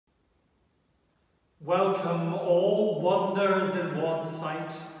Welcome all wonders in one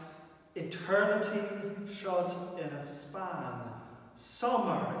sight, eternity shut in a span,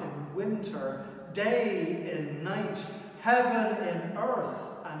 summer in winter, day in night, heaven in earth,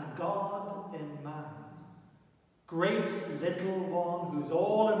 and God in man. Great little one whose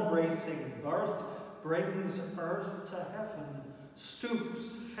all-embracing birth brings earth to heaven,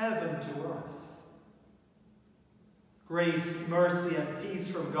 stoops heaven to earth. Grace, mercy, and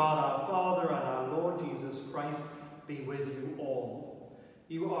peace from God our Father and our Lord Jesus Christ be with you all.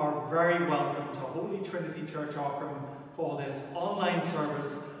 You are very welcome to Holy Trinity Church Aughrim for this online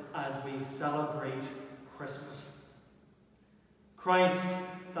service as we celebrate Christmas. Christ,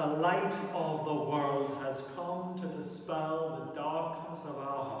 the light of the world, has come to dispel the darkness of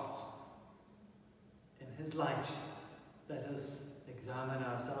our hearts. In his light, let us examine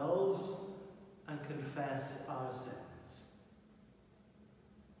ourselves and confess our sins.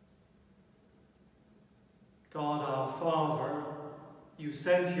 God our Father, you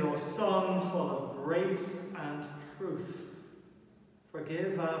sent your Son full of grace and truth.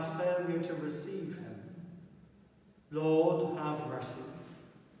 Forgive our failure to receive him. Lord, have mercy.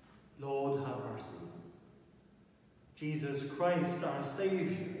 Lord, have mercy. Jesus Christ, our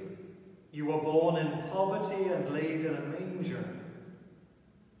Saviour, you were born in poverty and laid in a manger.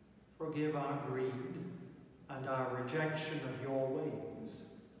 Forgive our greed and our rejection of your ways.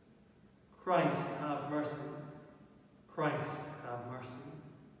 Christ, have mercy. Christ, have mercy.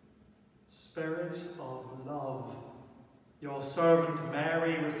 Spirit of love, your servant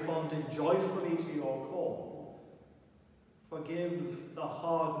Mary responded joyfully to your call. Forgive the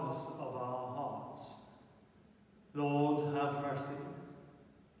hardness of our hearts. Lord, have mercy.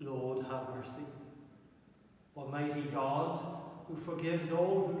 Lord, have mercy. Almighty God, who forgives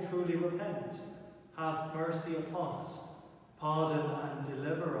all who truly repent, have mercy upon us. Pardon and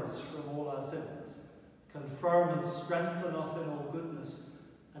deliver us from all our sins. Confirm and strengthen us in all goodness,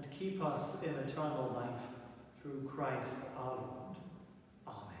 and keep us in eternal life through Christ our Lord.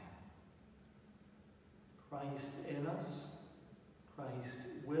 Amen. Christ in us, Christ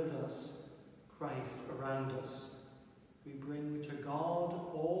with us, Christ around us. We bring to God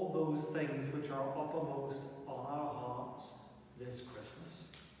all those things which are uppermost on our hearts this Christmas.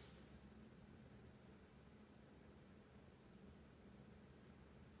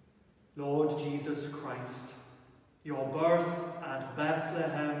 Lord Jesus Christ, your birth at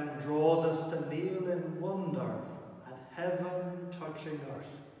Bethlehem draws us to kneel in wonder at heaven touching earth.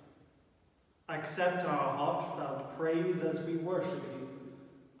 Accept our heartfelt praise as we worship you,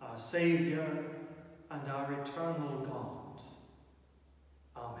 our Saviour and our eternal God.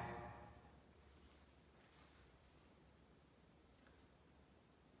 Amen.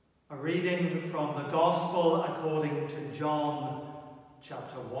 A reading from the Gospel according to John,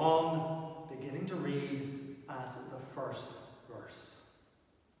 chapter 1, beginning to read at the first verse.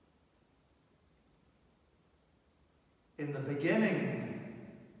 In the beginning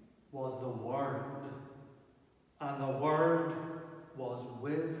was the Word, and the Word was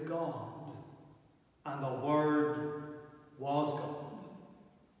with God, and the Word was God.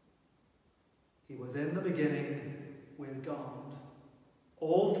 He was in the beginning with God.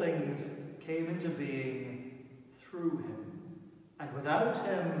 All things came into being through him. And without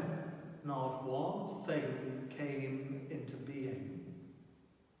him, not one thing came into being.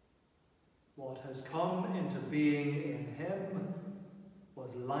 What has come into being in him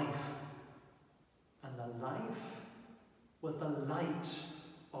was life, and the life was the light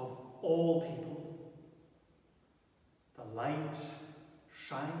of all people. The light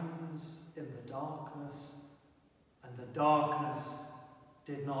shines in the darkness, and the darkness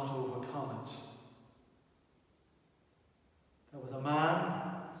did not overcome it. There was a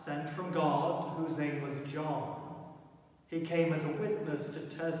man sent from God whose name was John. He came as a witness to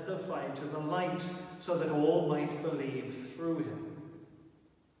testify to the light so that all might believe through him.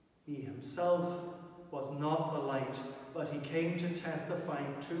 He himself was not the light, but he came to testify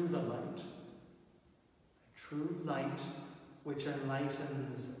to the light. The true light which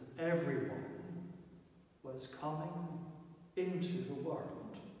enlightens everyone was coming into the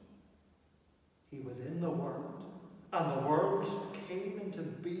world. He was in the world, and the world came into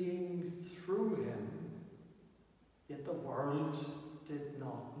being through him, yet the world did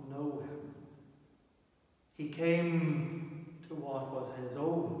not know him. He came to what was his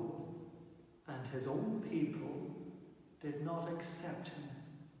own, and his own people did not accept him.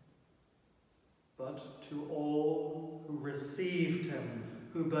 But to all who received him,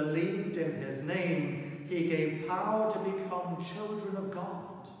 who believed in his name, he gave power to become children of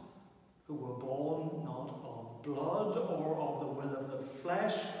God, who were born not of blood or of the will of the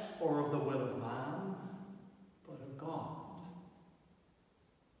flesh or of the will of man,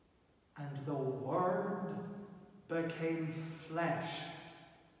 became flesh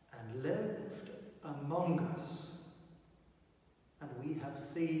and lived among us. And we have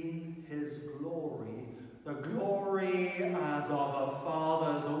seen his glory, the glory as of a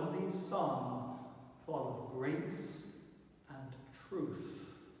Father's only Son, full of grace and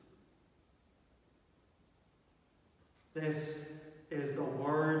truth. This is the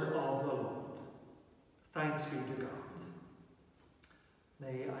word of the Lord. Thanks be to God.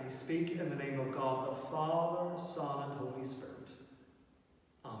 May I speak in the name of God, the Father, Son, and Holy Spirit.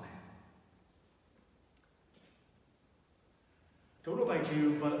 Amen. Don't know about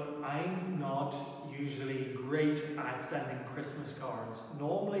you, but I'm not usually great at sending Christmas cards.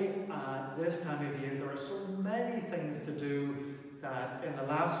 Normally at this time of year there are so many things to do that in the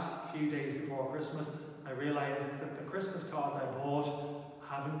last few days before Christmas I realised that the Christmas cards I bought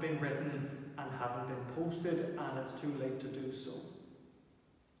haven't been written and haven't been posted, and it's too late to do so.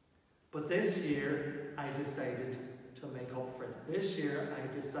 But this year I decided to make up for it. This year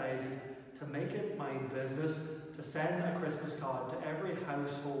I decided to make it my business to send a Christmas card to every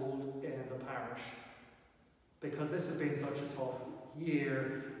household in the parish, because this has been such a tough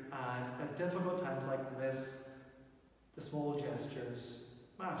year, and at difficult times like this, the small gestures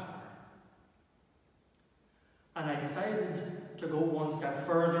matter. And I decided to go one step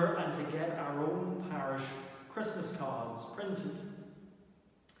further and to get our own parish Christmas cards printed.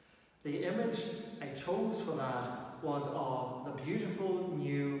 The image I chose for that was of the beautiful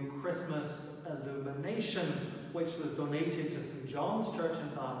new Christmas illumination, which was donated to St. John's Church in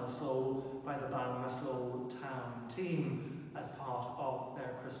Ballinasloe by the Ballinasloe town team as part of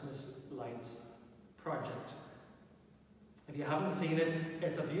their Christmas lights project. If you haven't seen it,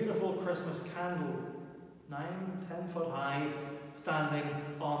 it's a beautiful Christmas candle, 9-10 foot high, standing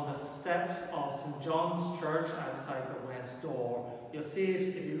on the steps of St. John's Church outside the west door. You'll see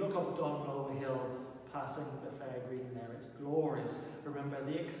it if you look up Dunlow Hill, passing the fair green there. It's glorious. Remember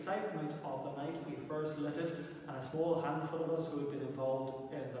the excitement of the night we first lit it, and a small handful of us who had been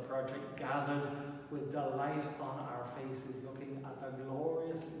involved in the project gathered with delight on our faces, looking at the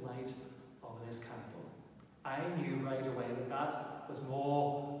glorious light of this candle. I knew right away that that was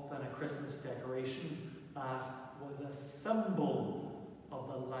more than a Christmas decoration. That was a symbol of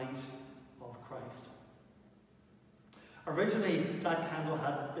the light of Christ. Originally, that candle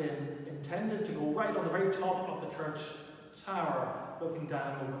had been intended to go right on the very top of the church tower, looking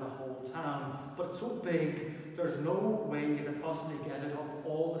down over the whole town. But it's so big, there's no way you could possibly get it up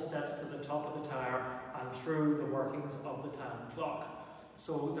all the steps to the top of the tower and through the workings of the town clock.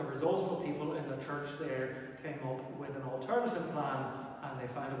 So the resourceful people in the church there came up with an alternative plan, and they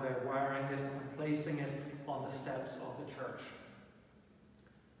found a way of wiring it and placing it on the steps of the church.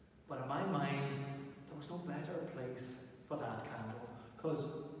 But in my mind, there was no better place for that candle, because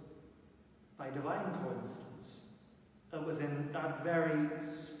by divine coincidence, it was in that very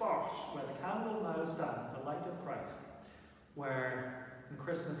spot where the candle now stands, the light of Christ, where in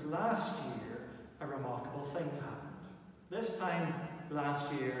Christmas last year, a remarkable thing happened. This time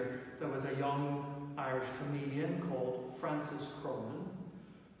last year, there was a young Irish comedian called Francis Cronin,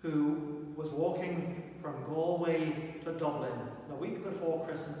 who was walking from Galway to Dublin the week before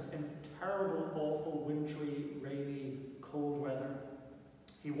Christmas in terrible, awful, wintry, rainy, cold weather.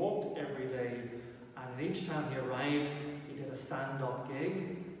 He walked every day, and each time he arrived, he did a stand-up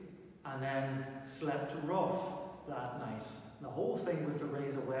gig and then slept rough that night. The whole thing was to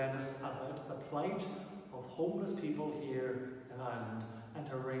raise awareness about the plight of homeless people here in Ireland, and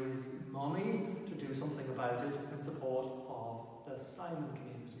to raise money to do something about it in support of the Simon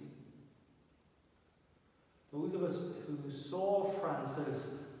community. Those of us who saw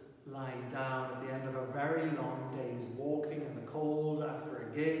Francis lie down at the end of a very long day's walking in the cold after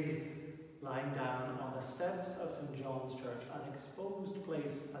a gig, lying down on the steps of St. John's Church, an exposed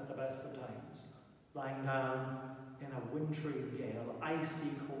place at the best of times, lying down in a wintry gale, icy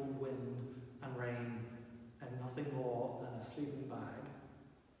cold wind and rain, and nothing more than a sleeping bag.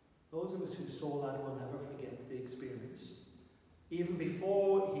 Those of us who saw that will never forget the experience. Even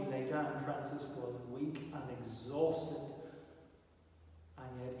before he lay down, Francis was weak and exhausted, and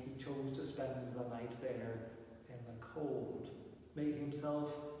yet he chose to spend the night there in the cold, making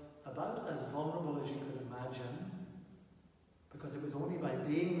himself about as vulnerable as you could imagine, because it was only by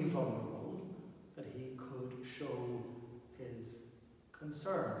being vulnerable that he could show his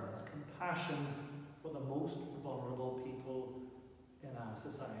concern, his compassion for the most vulnerable people in our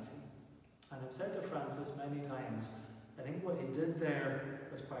society. And I've said to Francis many times, I think what he did there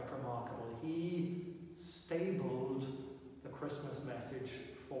was quite remarkable. He stabled the Christmas message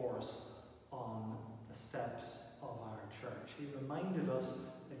for us on the steps of our church. He reminded us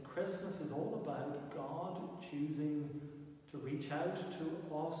that Christmas is all about God choosing to reach out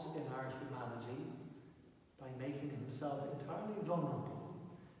to us in our humanity by making himself entirely vulnerable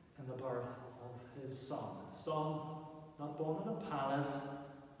in the birth of his Son. A Son not born in a palace,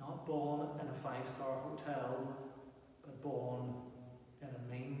 not born in a five-star hotel, but born in a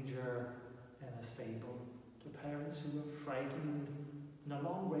manger in a stable, to parents who were frightened and a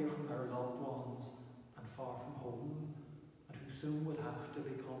long way from their loved ones and far from home, and who soon would have to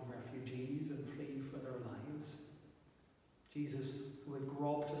become refugees and flee for their lives. Jesus, who had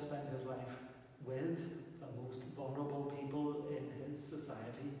grown up to spend his life with the most vulnerable people in his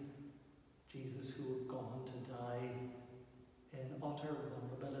society. Jesus, who had gone to die in utter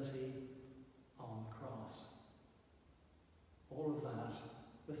vulnerability on the cross. All of that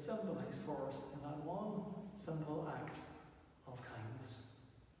was symbolized for us in that one simple act of kindness.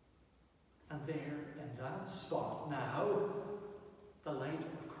 And there, in that spot, now, the light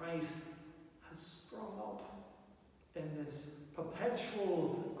of Christ has sprung up in this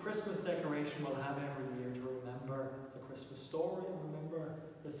perpetual Christmas decoration we'll have every year to remember the Christmas story and remember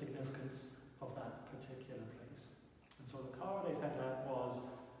the significance of that particular place. And so the card I sent out was,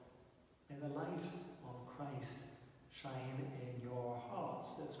 may the light of Christ shine in your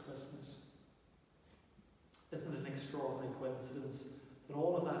hearts this Christmas. Isn't it an extraordinary coincidence that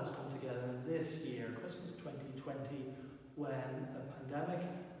all of that has come together in this year, Christmas 2020, when the pandemic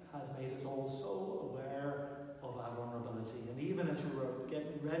has made us all so aware of our vulnerability. And even as we were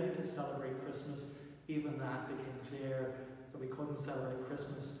getting ready to celebrate Christmas, even that became clear that we couldn't celebrate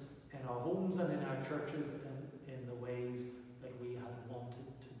Christmas in our homes and in our churches and in the ways that we had wanted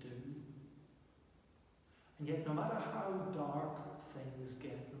to do. And yet, no matter how dark things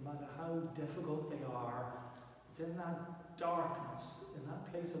get, no matter how difficult they are, it's in that darkness, in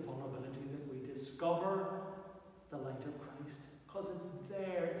that place of vulnerability, that we discover the light of Christ. Because it's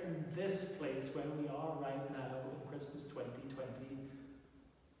there, it's in this place where we are right now in Christmas 2020,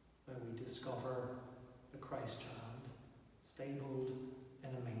 where we discover the Christ child, stabled in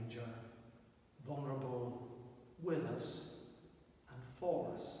a manger, vulnerable with us and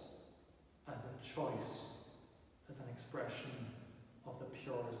for us, as a choice, as an expression of the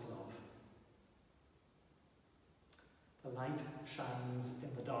purest love. The light shines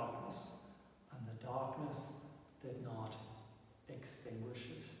in the darkness, and the darkness did not extinguish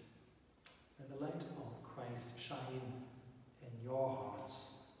it. May the light of Christ shine in your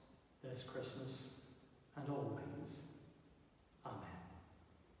hearts this Christmas and always. Amen.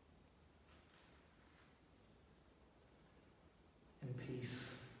 In peace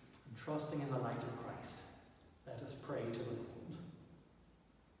and trusting in the light of Christ, let us pray to the Lord.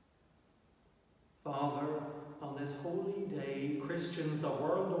 Father, on this holy day, Christians the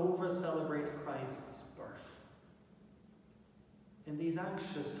world over celebrate Christ's birth. In these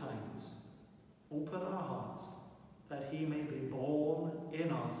anxious times, open our hearts that he may be born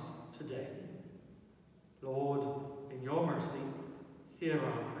in us today. Lord, in your mercy, hear our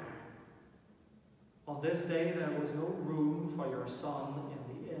prayer. On this day there was no room for your Son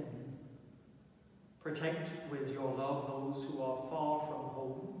in the inn. Protect with your love those who are far from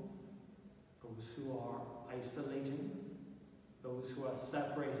home, those who are isolating, those who are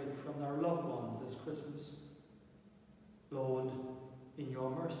separated from their loved ones this Christmas. Lord, in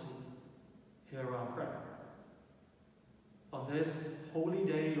your mercy, hear our prayer. On this holy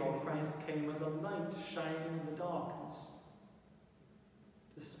day, your Christ came as a light shining in the darkness,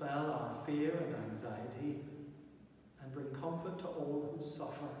 to dispel our fear and anxiety and bring comfort to all who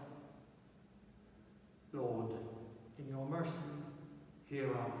suffer. Lord, in your mercy, hear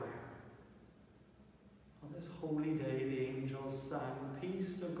our prayer. On this holy day, the angels sang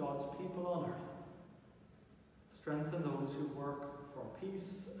peace to God's people on earth. Strengthen those who work for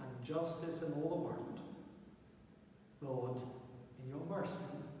peace and justice in all the world. Lord, in your mercy,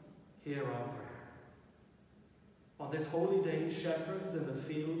 hear our prayer. On this holy day, shepherds in the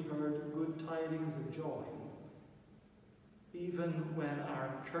field heard good tidings of joy. Even when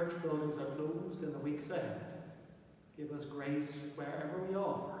our church buildings are closed in the weeks ahead, give us grace wherever we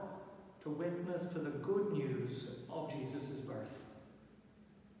are to witness to the good news of Jesus' birth.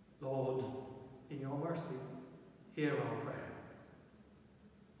 Lord, in your mercy, hear our prayer.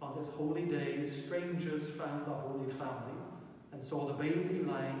 On this holy day, strangers found the Holy Family and saw the baby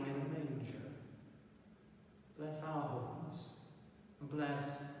lying in a manger. Bless our homes and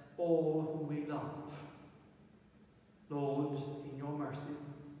bless all whom we love. Lord, in your mercy,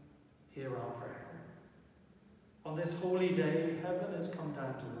 hear our prayer. On this holy day, heaven has come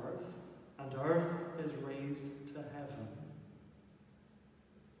down to earth, and earth is raised to heaven.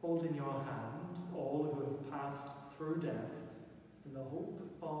 Hold in your hand all who have passed through death in the hope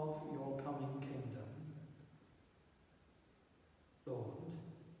of your coming kingdom. Lord,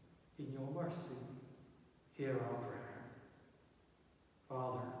 in your mercy, hear our prayer.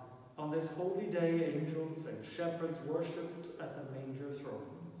 Father, on this holy day, angels and shepherds worshipped at the manger throne.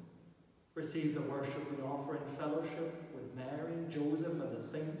 Receive the worship we offer in fellowship with Mary, Joseph, and the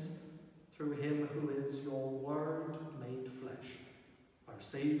saints, through him who is your Word made flesh, our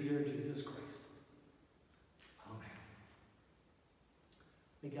Saviour, Jesus Christ. Amen.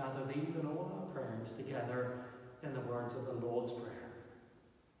 We gather these and all our prayers together in the words of the Lord's Prayer.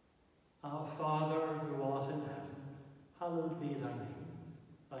 Our Father, who art in heaven, hallowed be thy name.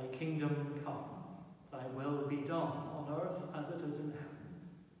 Thy kingdom come, thy will be done on earth as it is in heaven.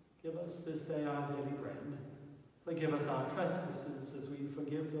 Give us this day our daily bread. Forgive us our trespasses as we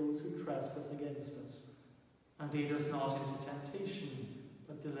forgive those who trespass against us. And lead us not into temptation,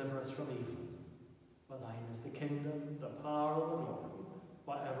 but deliver us from evil. For thine is the kingdom, the power, and the glory,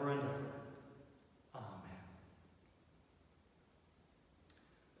 forever and ever. Amen.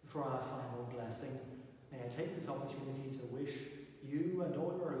 For our final blessing, may I take this opportunity to wish you and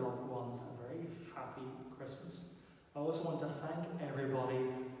all your loved ones a very happy Christmas. I also want to thank everybody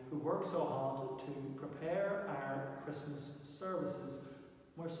who worked so hard to prepare our Christmas services.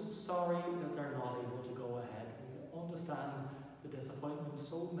 We're so sorry that they're not able to go ahead. We understand the disappointment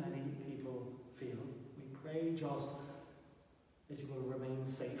so many people feel. We pray just that you will remain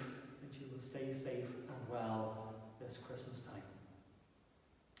safe, that you will stay safe and well this Christmas time.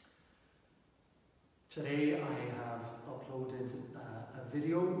 Today I have uploaded a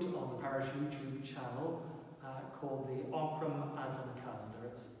video on the parish YouTube channel called the Aughrim Advent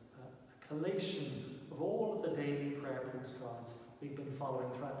Calendar. It's a collation of all of the daily prayer postcards we've been following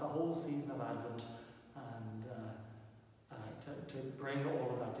throughout the whole season of Advent, and to bring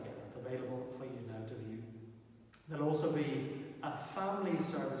all of that together. It's available for you now to view. There'll also be a family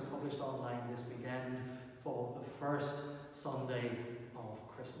service published online this weekend for the first Sunday of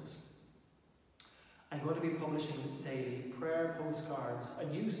Christmas. I'm going to be publishing daily prayer postcards, a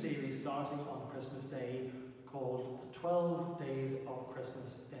new series starting on Christmas Day called the 12 Days of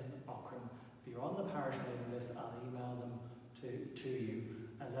Christmas in Aughrim. If you're on the parish mailing list, I'll email them to you,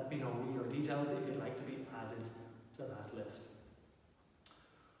 and let me know your details if you'd like to be added to that list.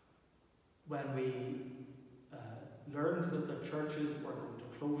 When we learned that the churches were going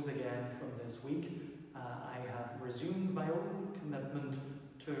to close again from this week, I have resumed my own commitment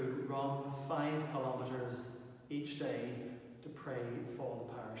to run 5 kilometres each day to pray for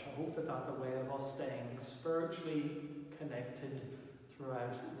the parish. I hope that that's a way of us staying spiritually connected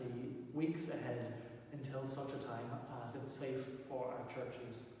throughout the weeks ahead until such a time as it's safe for our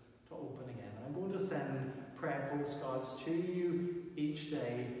churches to open again. And I'm going to send prayer postcards to you each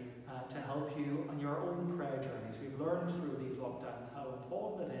day to help you on your own prayer journeys. We've learned through these lockdowns how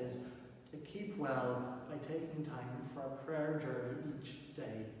important it is to keep well by taking time for a prayer journey each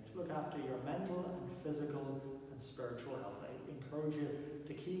day to look after your mental and physical and spiritual health. I encourage you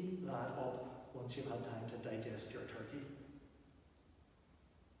to keep that up once you've had time to digest your turkey.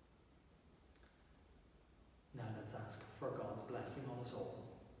 Now let's ask for God's blessing on us all.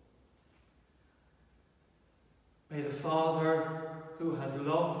 May the Father, who has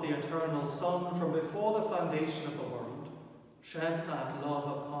loved the eternal Son from before the foundation of the world, shed that love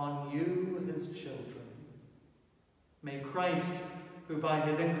upon you, his children. May Christ, who by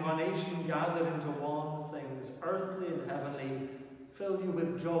his incarnation gathered into one things earthly and heavenly, fill you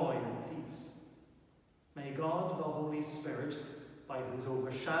with joy and peace. May God, the Holy Spirit, by whose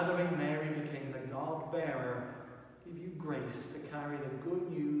overshadowing Mary became the God-bearer, give you grace to carry the good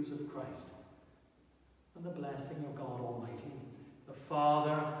news of Christ. And the blessing of God Almighty, the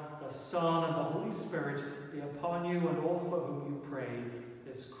Father, the Son, and the Holy Spirit be upon you and all for whom you pray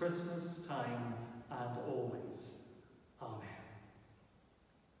this Christmas time and always. Amen.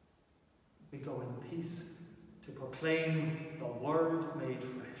 We go in peace to proclaim the Word made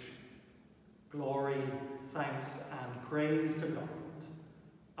flesh. Glory, thanks, and praise to God.